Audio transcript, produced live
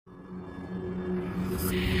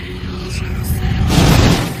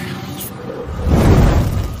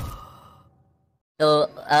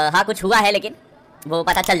हाँ कुछ हुआ है, लेकिन वो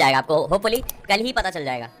पता चल जाएगा आपको, होपफुली कल ही पता चल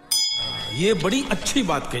जाएगा। ये बड़ी अच्छी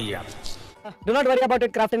बात कही आप। Do not worry about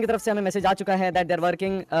it. Krafton की तरफ से हमें मैसेज आ चुका है that they are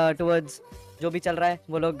working towards जो भी चल रहा है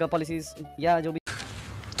वो लोग पॉलिसीज या जो भी।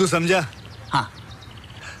 तू समझा? हाँ।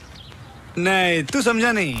 नहीं तू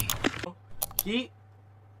समझा नहीं कि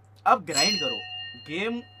अब ग्राइंड करो,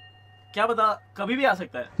 गेम क्या पता कभी भी आ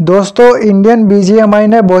सकता है। दोस्तों इंडियन बीजीएमआई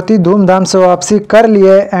ने बहुत ही धूमधाम से वापसी कर ली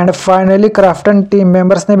है and finally Krafton team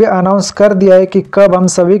members ने भी अनाउंस कर दिया है कि कब हम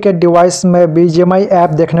सभी के डिवाइस में बीजीएमआई ऐप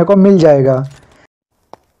देखने को मिल जाएगा।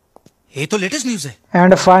 ये तो लेटेस्ट न्यूज़ है।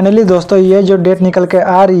 एंड फाइनली दोस्तों ये जो डेट निकल के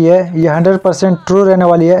आ रही है ये 100% ट्रू रहने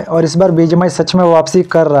वाली है और इस बार बीजीएमआई सच में वापसी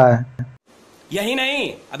कर रहा है। यही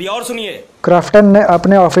नहीं, अभी और सुनिए। क्राफ्टन ने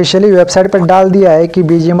अपने ऑफिशियली वेबसाइट पर डाल दिया है कि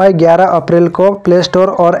बीजीएमआई 11 अप्रैल को प्ले स्टोर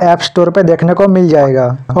और ऐप स्टोर पर देखने को मिल जाएगा।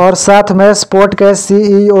 और साथ में स्पोर्ट के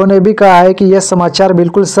सीईओ ने भी कहा है कि यह समाचार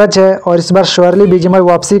बिल्कुल सच है और इस बार श्योरली बीजीएमआई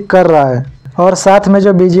वापसी कर रहा है। और साथ में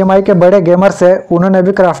जो बीजीएमआई के बड़े गेमर्स है उन्होंने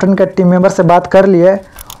भी क्राफ्टन के टीम मेंबर से बात कर ली है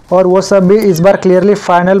और वो सब भी इस बार क्लियरली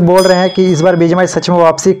फाइनल बोल रहे हैं कि इस बार बीजीएमआई सच में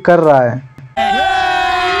वापसी कर रहा है।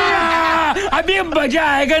 अभी मजा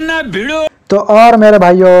आएगा ना भिड़ो। तो और मेरे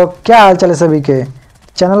भाइयों क्या हाल चाल है सभी के।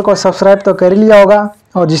 चैनल को सब्सक्राइब तो कर ही लिया होगा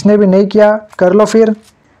और जिसने भी नहीं किया कर लो फिर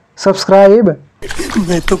सब्सक्राइब।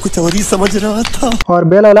 मैं तो कुछ और ही समझ रहा था। और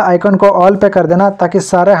बेल वाला आइकन को ऑल पे कर देना ताकि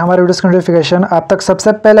सारे हमारे वीडियोस की नोटिफिकेशन आप तक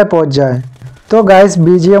सबसे पहले पहुंच जाए। तो गाइस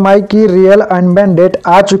बीजीएमआई की रियल अनबैन डेट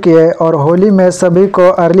आ चुकी है और होली में सभी को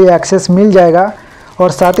अर्ली एक्सेस मिल जाएगा।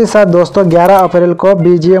 और साथ ही साथ दोस्तों 11 अप्रैल को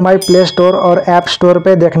बीजीएमआई प्ले स्टोर और ऐप स्टोर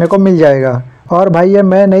पे देखने को मिल जाएगा। और भाई ये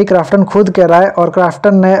मैं नहीं क्राफ्टन खुद कह रहा है और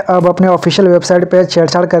क्राफ्टन ने अब अपने ऑफिशियल वेबसाइट पे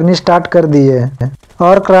छेड़छाड़ करनी स्टार्ट कर दी है।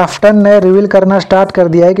 और क्राफ्टन ने रिवील करना स्टार्ट कर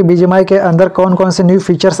दिया है कि बीजीएमआई के अंदर कौन कौन से न्यू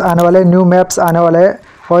फीचर्स आने वाले, न्यू मैप्स आने वाले हैं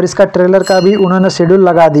और इसका ट्रेलर का भी उन्होंने शेड्यूल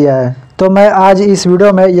लगा दिया है। तो मैं आज इस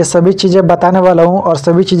वीडियो में ये सभी चीज़ें बताने वाला हूँ और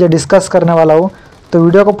सभी चीज़ें डिस्कस करने वाला हूँ। तो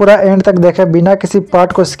वीडियो को पूरा एंड तक देखें बिना किसी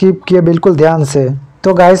पार्ट को स्किप किए बिल्कुल ध्यान से।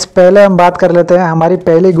 तो गाइस पहले हम बात कर लेते हैं हमारी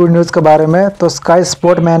पहली गुड न्यूज़ के बारे में। तो स्काई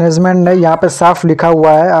स्पोर्ट मैनेजमेंट ने यहाँ पे साफ लिखा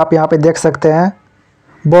हुआ है, आप यहाँ पे देख सकते हैं।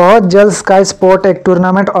 बहुत जल्द स्काई स्पोर्ट एक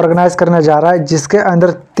टूर्नामेंट ऑर्गेनाइज करने जा रहा है जिसके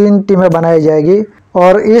अंदर 3 टीमें बनाई जाएगी।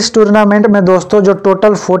 और इस टूर्नामेंट में दोस्तों जो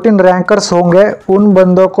टोटल 14 रैंकर्स होंगे उन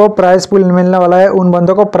बंदों को प्राइज पूल मिलने वाला है, उन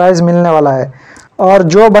बंदों को प्राइज मिलने वाला है। और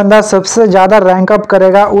जो बंदा सबसे ज़्यादा रैंक अप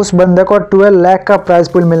करेगा उस बंदे को 12 लाख का प्राइज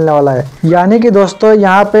पूल मिलने वाला है। यानी कि दोस्तों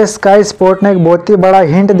यहाँ पे स्काई स्पोर्ट ने एक बहुत ही बड़ा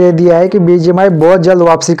हिंट दे दिया है कि बीजीएमआई बहुत जल्द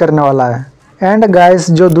वापसी करने वाला है। एंड गाइस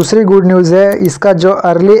जो दूसरी गुड न्यूज़ है इसका जो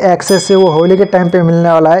अर्ली एक्सेस है वो होली के टाइम पे मिलने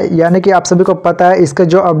वाला है। यानी कि आप सभी को पता है इसके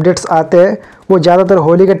जो अपडेट्स आते हैं वो ज़्यादातर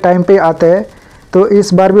होली के टाइम पे आते हैं। तो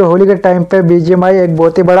इस बार भी होली के टाइम पे बीजीएमआई एक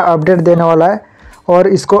बहुत ही बड़ा अपडेट देने वाला है और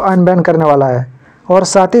इसको अनबैन करने वाला है। और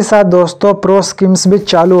साथ ही साथ दोस्तों प्रो स्कीम्स भी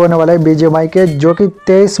चालू होने वाला है बीजीएमआई के, जो कि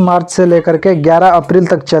 23 मार्च से लेकर के 11 अप्रैल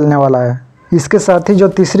तक चलने वाला है। इसके साथ ही जो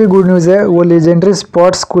तीसरी गुड न्यूज़ है वो legendary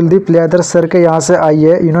sports Kuldeep Yadav sir के यहाँ से आई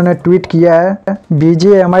है। इन्होंने ट्वीट किया है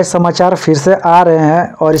बीजीएमआई समाचार फिर से आ रहे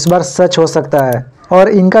हैं और इस बार सच हो सकता है। और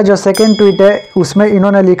इनका जो सेकेंड ट्वीट है उसमें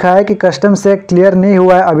इन्होंने लिखा है कि कस्टम से क्लियर नहीं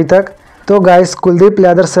हुआ है अभी तक। तो guys Kuldeep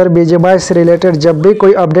Yadav sir BGMI से रिलेटेड जब भी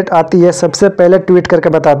कोई अपडेट आती है सबसे पहले ट्वीट करके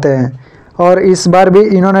बताते हैं। और इस बार भी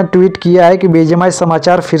इन्होंने ट्वीट किया है कि बीजीएमआई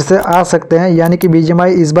समाचार फिर से आ सकते हैं, यानी कि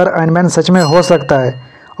बीजीएमआई इस बार अनबैन सच में हो सकता है।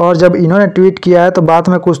 और जब इन्होंने ट्वीट किया है तो बात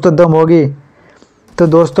में कुछ तो दम होगी। तो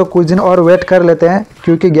दोस्तों कुछ दिन और वेट कर लेते हैं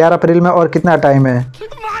क्योंकि 11 अप्रैल में और कितना टाइम है।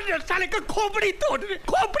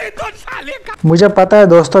 मुझे पता है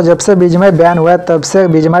दोस्तों जब से बीजीएमआई बैन हुआ है तब से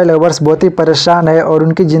बीजीएमआई लवर्स बहुत ही परेशान है और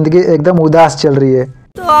उनकी ज़िंदगी एकदम उदास चल रही है।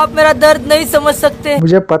 तो आप मेरा दर्द नहीं समझ सकते।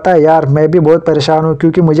 मुझे पता है यार, मैं भी बहुत परेशान हूँ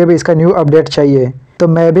क्योंकि मुझे भी इसका न्यू अपडेट चाहिए। तो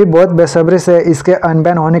मैं भी बहुत बेसब्री से इसके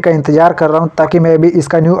अनबैन होने का इंतज़ार कर रहा हूँ ताकि मैं भी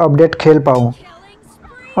इसका न्यू अपडेट खेल पाऊँ।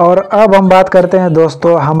 और अब हम बात करते हैं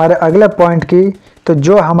दोस्तों हमारे अगले पॉइंट की। तो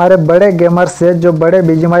जो हमारे बड़े गेमर्स से, जो बड़े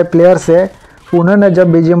बीजीएमआई प्लेयर्स है, उन्होंने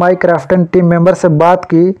जब बीजीएमआई क्राफ्टन टीम मेंबर से बात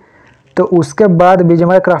की तो उसके बाद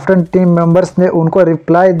बीजीएमआई क्राफ्टन टीम मेंबर्स ने उनको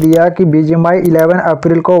रिप्लाई दिया कि बीजीएमआई 11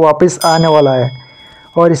 अप्रैल को वापस आने वाला है।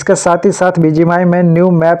 और इसके साथ ही साथ बीजीएमआई में न्यू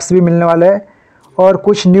मैप्स भी मिलने वाले हैं और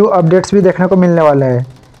कुछ न्यू अपडेट्स भी देखने को मिलने वाले हैं।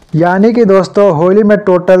 यानी कि दोस्तों होली में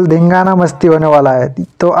टोटल धिंगाना मस्ती होने वाला है।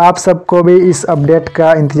 तो आप सबको भी इस अपडेट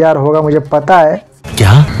का इंतजार होगा, मुझे पता है।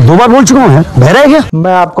 क्या 2 बार बोल चुका हूँ, बहरा है क्या?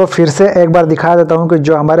 मैं आपको फिर से एक बार दिखा देता हूँ कि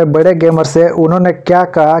जो हमारे बड़े गेमर्स है उन्होंने क्या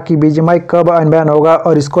कहा कि बीजीएमआई कब अनबैन होगा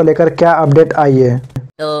और इसको लेकर क्या अपडेट आई है।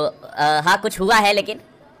 तो हाँ कुछ हुआ है, लेकिन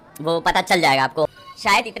वो पता चल जाएगा आपको।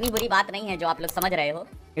 शायद इतनी बुरी बात नहीं है जो आप लोग समझ रहे हो।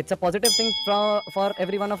 It's a positive thing for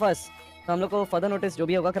every one of us. तो हम लोग को फर्दर नोटिस जो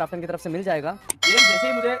भी होगा क्राफ्टन की तरफ से मिल जाएगा। गेम जैसे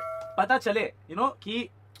ही मुझे पता चले कि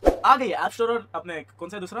आ गई ऐप स्टोर और अपने कौन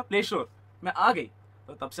सा दूसरा प्ले स्टोर में आ गई,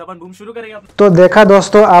 तो तब से अपन बूम शुरू करेंगे अपने। तो देखा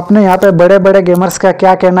दोस्तों आपने यहाँ पे बड़े बड़े गेमर्स का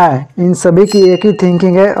क्या कहना है। इन सभी की एक ही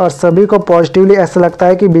थिंकिंग है और सभी को पॉजिटिवली ऐसा लगता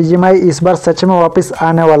है कि BGMI इस बार सच में वापस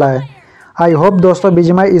आने वाला है। आई होप दोस्तों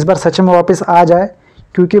BGMI इस बार सच में वापस आ जाए,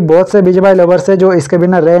 क्योंकि बहुत से BGMI लवर्स है जो इसके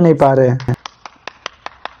बिना रह नहीं पा रहे हैं।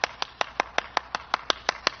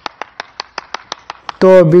 तो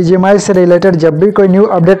BGMI से रिलेटेड जब भी कोई न्यू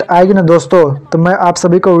अपडेट आएगी ना दोस्तों, तो मैं आप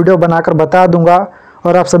सभी को वीडियो बनाकर बता दूंगा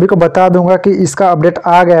और आप सभी को बता दूंगा कि इसका अपडेट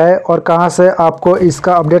आ गया है और कहां से आपको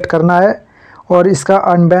इसका अपडेट करना है और इसका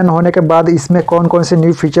अनबैन होने के बाद इसमें कौन कौन से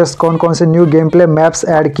न्यू फीचर्स, कौन कौन से new game play maps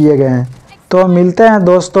add किए गए हैं। तो मिलते हैं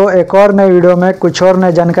दोस्तों एक और नए वीडियो में कुछ और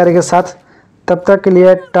नई जानकारी के साथ। तब तक के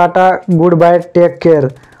लिए Tata, good bye, take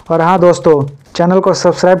care. और हाँ दोस्तों, चैनल को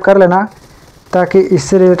सब्सक्राइब कर लेना ताकि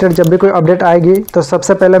इससे रिलेटेड जब भी कोई अपडेट आएगी तो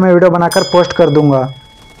सबसे पहले मैं वीडियो बनाकर पोस्ट कर दूंगा।